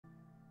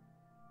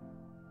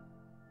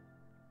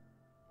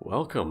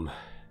Welcome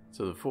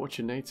to the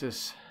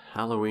Fortunatus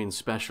Halloween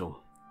special.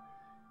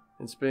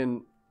 It's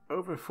been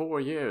over 4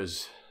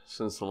 years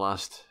since the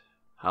last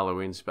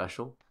Halloween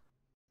special.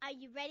 Are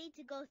you ready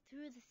to go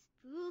through the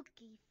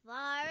spooky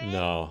forest?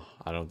 No,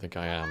 I don't think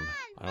I am.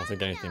 I don't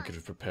think anything could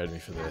have prepared me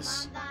for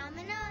this.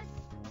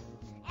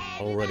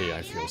 Already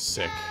I feel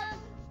sick.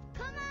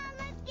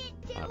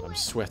 I'm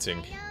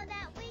sweating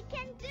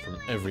from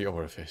every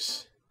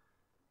orifice.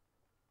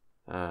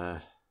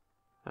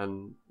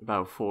 And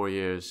about 4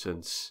 years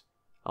since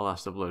I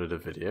last uploaded a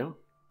video.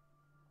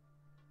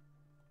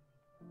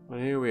 But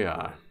here we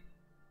are.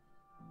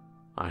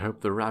 I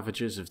hope the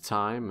ravages of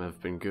time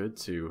have been good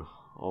to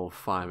all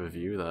 5 of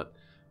you that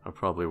are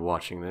probably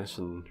watching this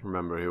and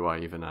remember who I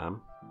even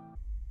am.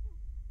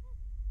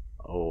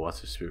 Oh,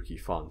 that's a spooky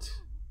font.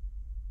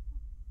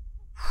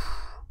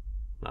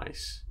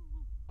 Nice.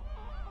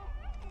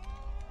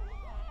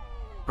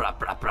 Brap,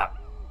 brap, brap.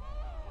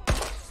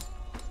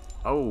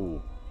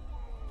 Oh.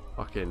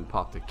 Fucking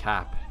popped a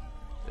cap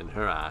in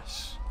her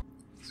ass.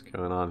 What's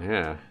going on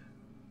here?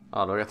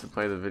 Oh, do I get to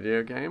play the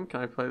video game? Can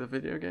I play the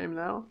video game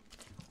now?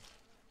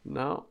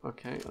 No?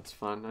 Okay, that's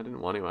fine. I didn't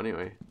want to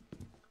anyway.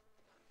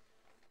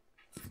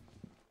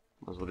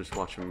 Might as well just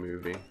watch a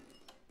movie.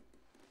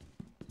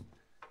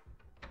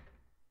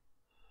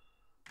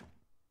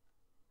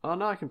 Oh,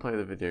 no, I can play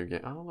the video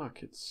game. Oh,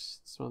 look, it's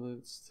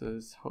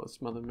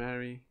Mother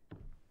Mary,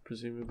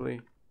 presumably.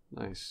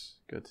 Nice,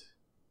 good.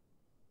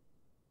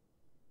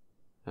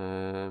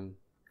 Can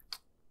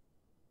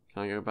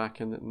I go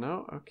back in the...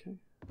 No? Okay.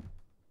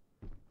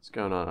 What's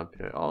going on up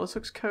here? Oh, this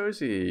looks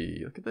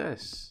cozy. Look at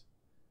this.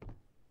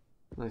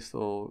 Nice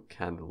little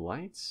candle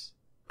lights.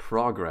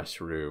 Progress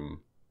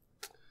room.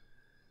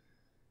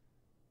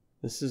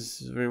 This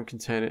is a room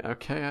containing...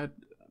 Okay, I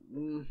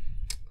don't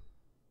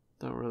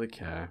really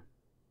care.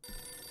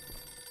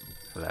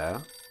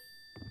 Hello?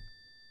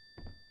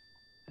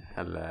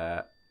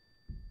 Hello?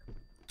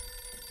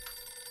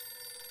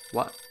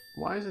 What?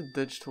 Why is a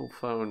digital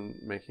phone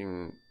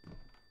making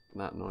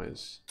that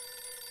noise?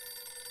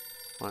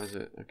 Why is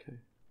it? Okay.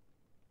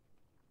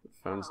 The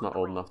phone's not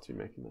old enough to be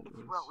making that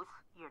noise. Rose,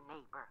 your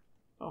neighbor.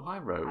 Oh, hi,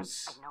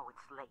 Rose. I know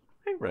it's late.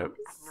 Hey, Rose.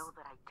 I know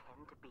that I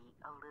tend to be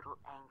a little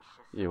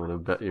anxious. You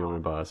wanna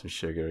buy some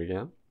sugar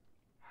again?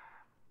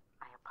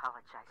 I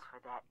apologize for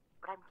that,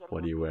 but I'm getting...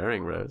 What are you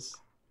wearing, Rose?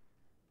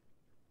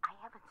 I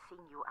haven't seen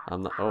you out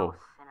I'm of not. the Oh,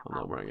 house in I'm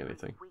not about wearing 3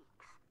 anything. weeks.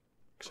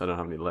 Because I don't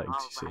have any legs.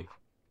 You see. All right.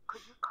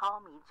 Could you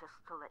call me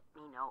just to let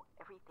me know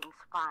everything's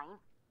fine?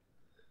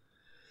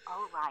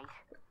 All right.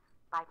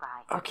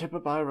 Bye-bye. Okay,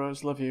 bye-bye,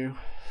 Rose. Love you.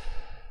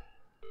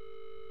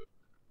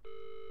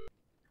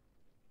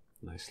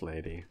 Nice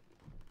lady.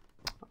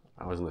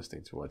 I wasn't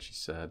listening to what she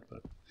said,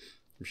 but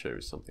I'm sure it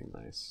was something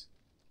nice.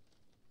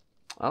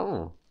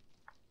 Oh,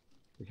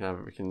 we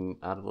can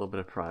add a little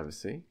bit of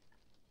privacy.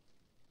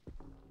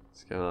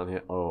 What's going on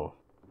here? Oh,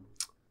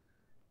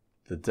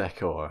 the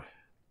decor.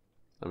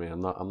 I mean,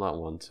 I'm not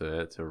one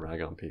to rag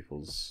on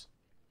people's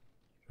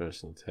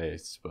personal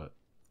tastes, but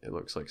it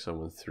looks like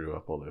someone threw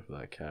up all over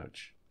that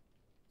couch.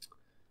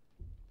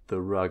 The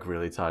rug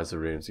really ties the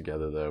room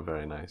together, though.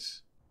 Very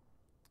nice.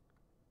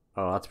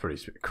 Oh, that's pretty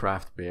sweet.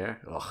 Craft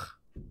beer. Ugh.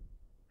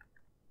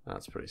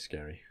 That's pretty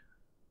scary.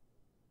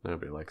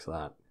 Nobody likes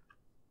that.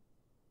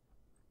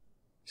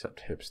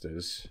 Except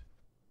hipsters.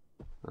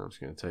 I'm just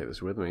going to take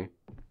this with me.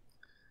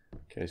 In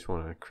case you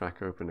want to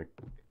crack open a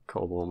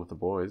cold one with the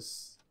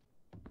boys.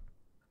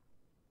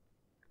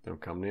 Don't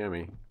come near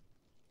me.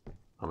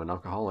 I'm an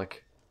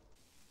alcoholic.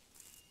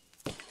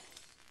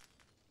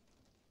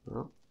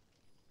 Oh.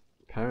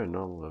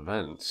 Paranormal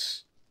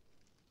events.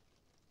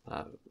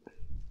 How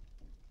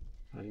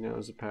do you know it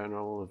was a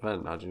paranormal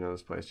event? How do you know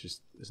this place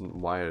just isn't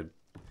wired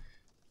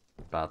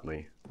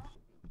badly?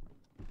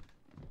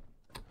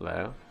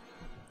 Hello?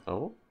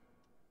 Oh?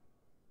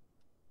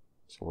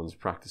 Someone's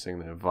practicing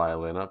their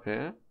violin up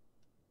here.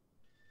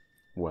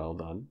 Well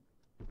done.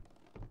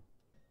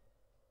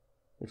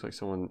 Looks like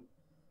someone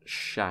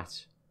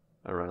shat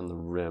around the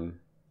rim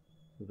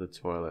of the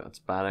toilet. That's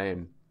bad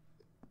aim.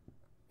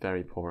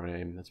 Very poor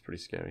aim. That's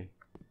pretty scary.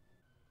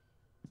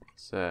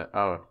 So,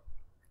 oh,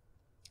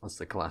 that's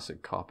the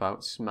classic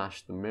cop-out.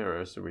 Smash the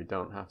mirror so we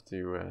don't have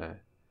to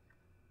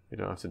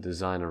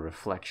design a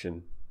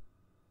reflection.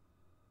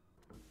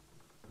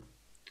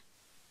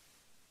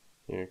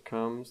 Here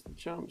comes the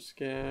jump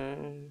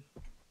scare.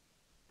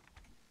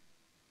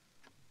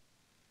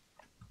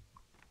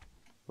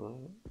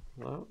 Hello?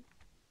 Hello?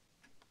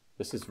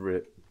 This is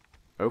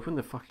Open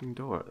the fucking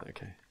door.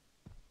 Okay.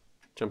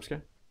 Jump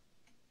scare?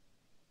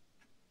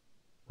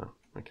 Oh,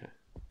 okay.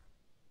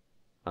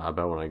 I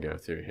bet when I go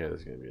through here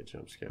there's going to be a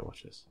jump scare.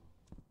 Watch this.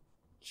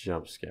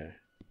 Jump scare.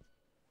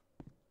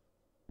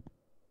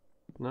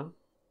 No?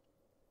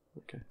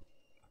 Okay.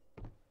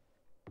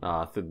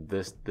 Ah,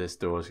 this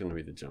door is going to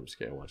be the jump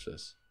scare. Watch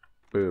this.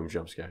 Boom,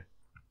 jump scare.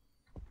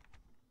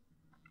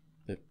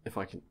 If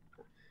I can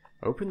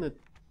open the...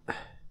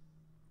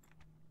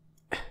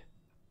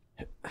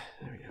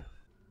 There we go.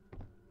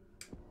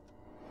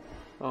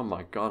 Oh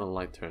my god, a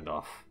light turned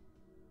off.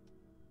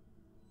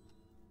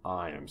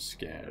 I am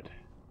scared.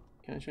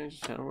 Can I change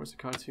the channel? Where's the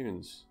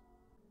cartoons?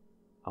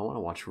 I want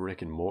to watch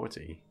Rick and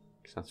Morty,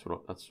 because that's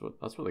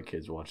what the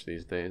kids watch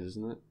these days,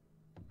 isn't it?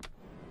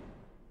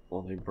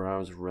 While they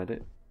browse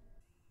Reddit.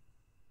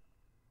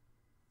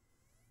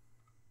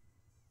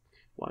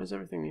 Why does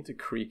everything need to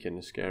creak in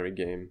a scary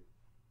game?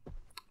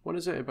 What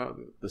is it about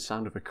the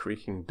sound of a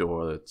creaking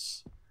door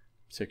that's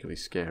particularly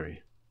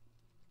scary?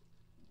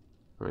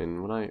 I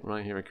mean, when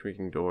I hear a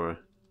creaking door,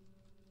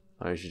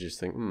 I usually just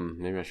think,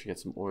 maybe I should get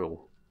some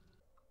oil.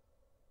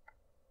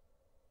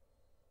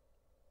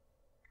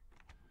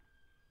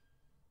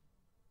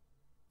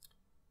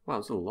 Wow,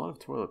 there's a lot of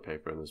toilet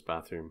paper in this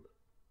bathroom.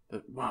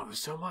 Wow, there's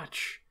so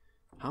much!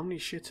 How many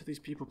shits are these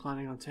people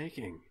planning on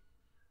taking?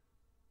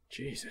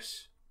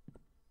 Jesus.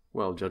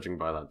 Well, judging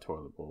by that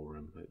toilet bowl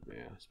room,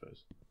 yeah, I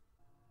suppose.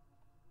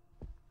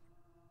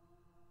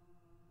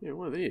 Yeah,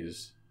 what are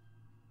these?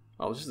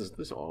 Oh,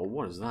 oh,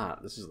 what is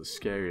that? This is the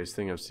scariest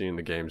thing I've seen in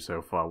the game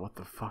so far. What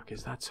the fuck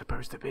is that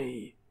supposed to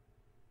be?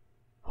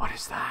 What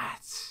is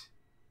that? It's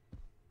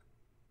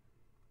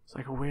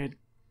like a weird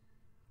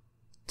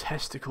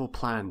testicle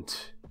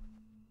plant.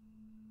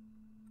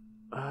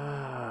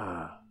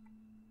 Oh,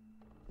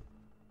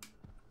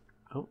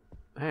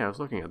 hey, I was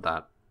looking at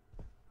that.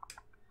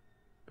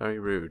 Very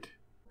rude.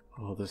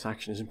 Oh, this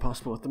action is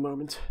impossible at the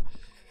moment.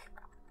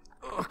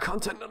 Oh,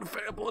 content not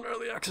available in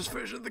early access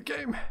version of the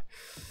game.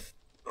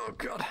 Oh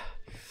god.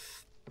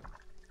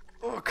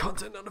 Oh,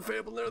 content not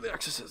available in early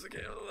access of the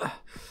game.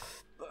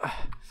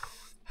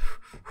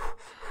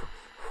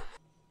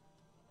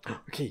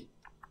 Okay.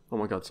 Oh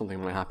my god, something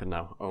might happen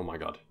now. Oh my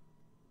god.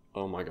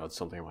 Oh my god,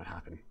 something might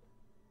happen.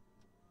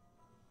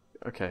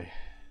 Okay.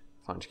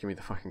 Fine, just give me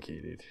the fucking key,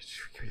 dude.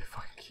 Just give me the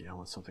fucking key. I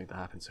want something to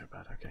happen so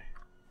bad. Okay.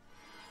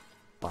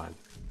 Fine.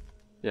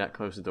 Yeah,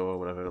 close the door,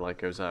 whatever, light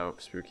goes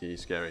out. Spooky,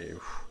 scary.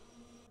 Oof.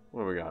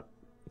 What do we got?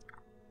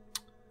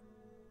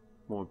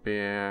 More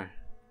beer.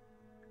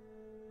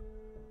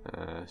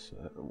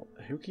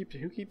 Who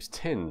keeps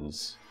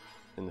tins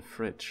in the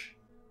fridge?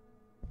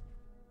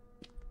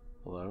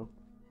 Hello?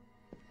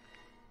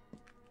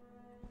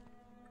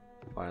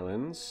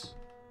 Violins.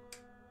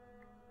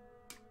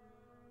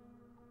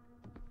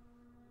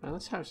 Man,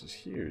 this house is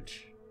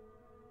huge.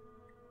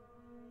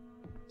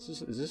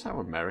 Is this how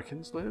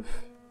Americans live?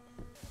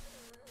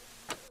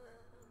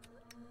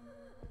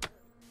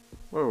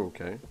 Whoa,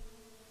 okay.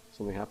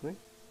 Something happening?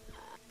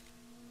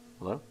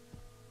 Hello?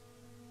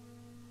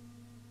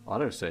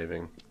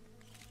 Auto-saving.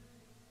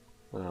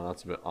 Oh,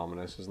 that's a bit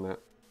ominous, isn't it?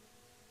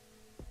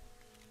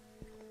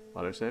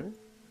 Auto-saving?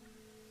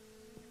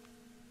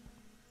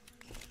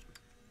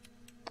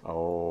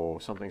 Oh,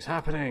 something's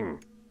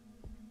happening!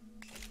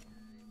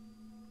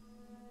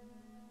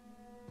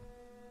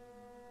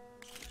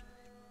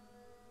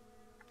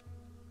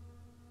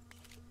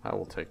 I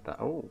will take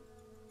that. Oh.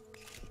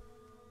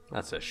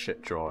 That's a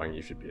shit drawing.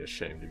 You should be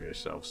ashamed of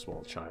yourself,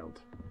 small child.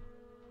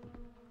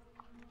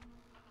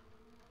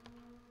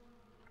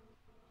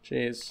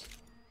 Jeez.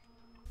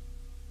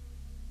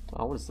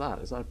 Oh, what is that?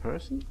 Is that a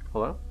person?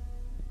 Hello?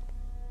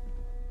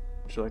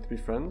 Would you like to be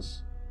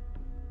friends?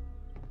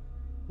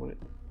 What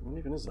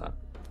even is that?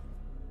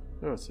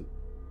 Oh, it's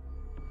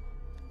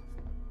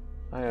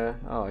a...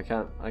 Oh, I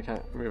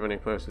can't move any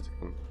closer to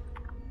him.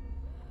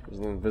 There's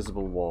an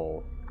invisible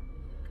wall.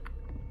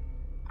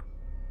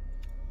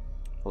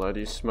 Hello,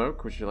 do you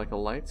smoke? Would you like a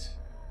light?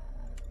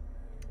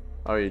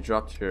 Oh, you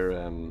dropped your,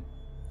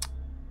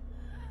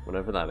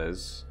 whatever that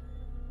is.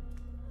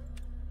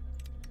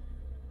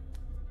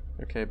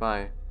 Okay,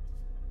 bye.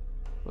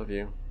 Love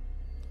you.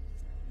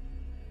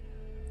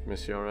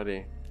 Miss you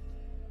already.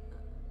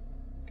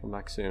 Come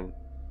back soon.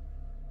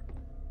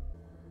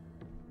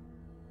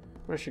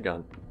 Where's she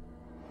gone?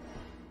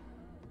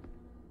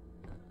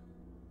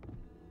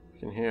 I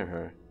can hear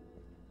her.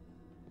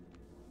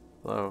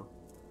 Hello?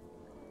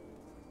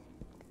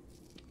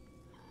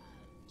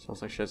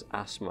 Sounds like she has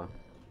asthma.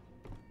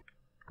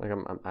 Like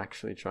I'm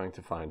actually trying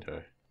to find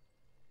her.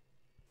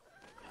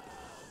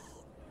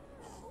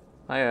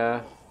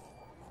 Hiya.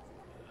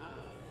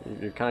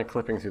 You're kind of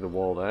clipping through the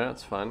wall there,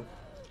 that's fun.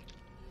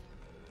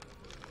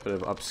 Bit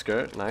of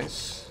upskirt,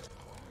 nice.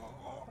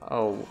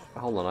 Oh,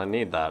 hold on, I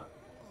need that.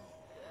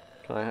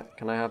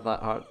 Can I have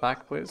that heart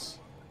back, please?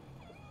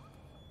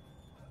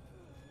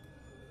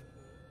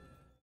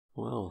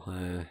 Well,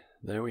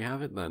 there we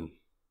have it then.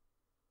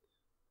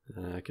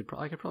 I could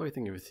probably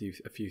think of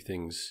a few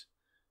things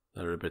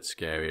that are a bit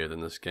scarier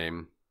than this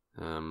game.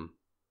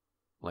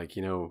 Like,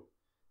 you know,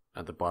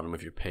 at the bottom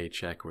of your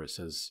paycheck where it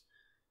says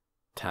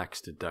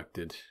tax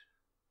deducted.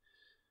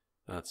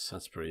 That's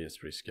pretty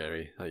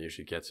scary. That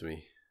usually gets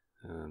me.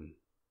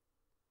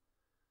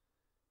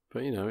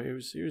 But you know, it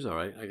was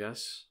alright, I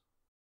guess.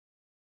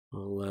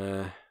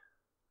 Well,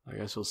 I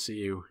guess we'll see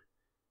you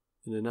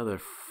in another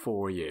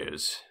 4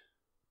 years.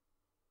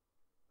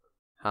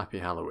 Happy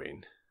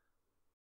Halloween.